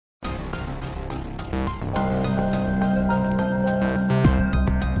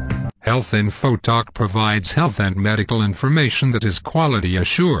Health Info Talk provides health and medical information that is quality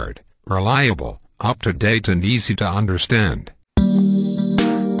assured, reliable, up-to-date and easy to understand.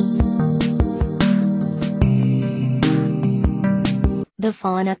 The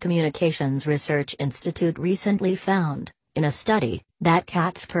Fauna Communications Research Institute recently found, in a study, that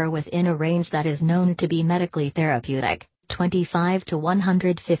cats purr within a range that is known to be medically therapeutic, 25 to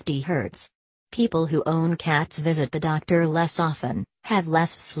 150 Hz. People who own cats visit the doctor less often, have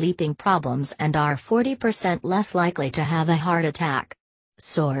less sleeping problems and are 40% less likely to have a heart attack.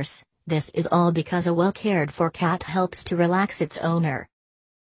 Source: this is all because a well-cared-for cat helps to relax its owner.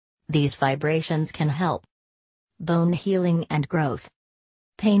 These vibrations can help bone healing and growth,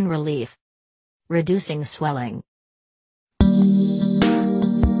 pain relief, reducing swelling,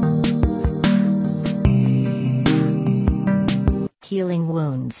 healing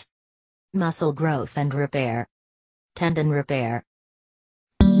wounds, muscle growth and repair, tendon repair,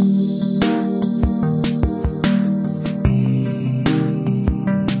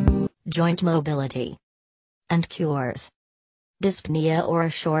 joint mobility, and cures dyspnea or a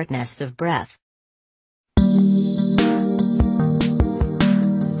shortness of breath.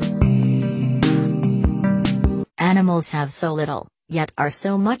 Animals have so little, yet are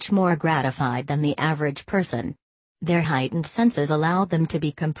so much more gratified than the average person. Their heightened senses allow them to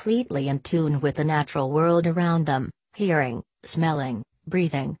be completely in tune with the natural world around them, hearing, smelling,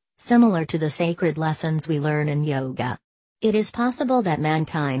 breathing, similar to the sacred lessons we learn in yoga. It is possible that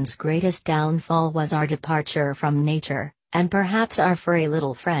mankind's greatest downfall was our departure from nature, and perhaps our furry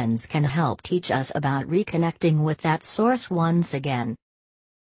little friends can help teach us about reconnecting with that source once again.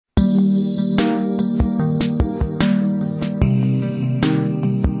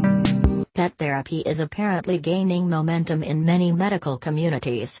 Pet therapy is apparently gaining momentum in many medical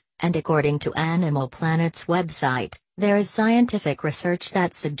communities, and according to Animal Planet's website, there is scientific research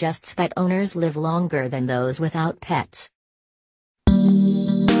that suggests pet owners live longer than those without pets.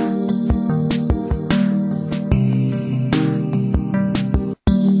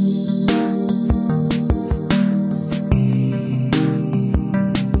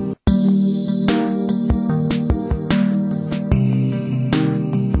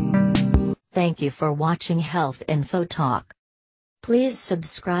 Thank you for watching Health Info Talk. Please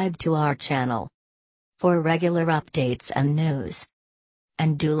subscribe to our channel for regular updates and news.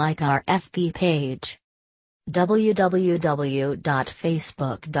 And do like our FB page,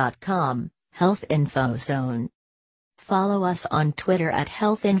 www.facebook.com, Health Info Zone. Follow us on Twitter at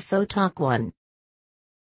Health Info Talk 1.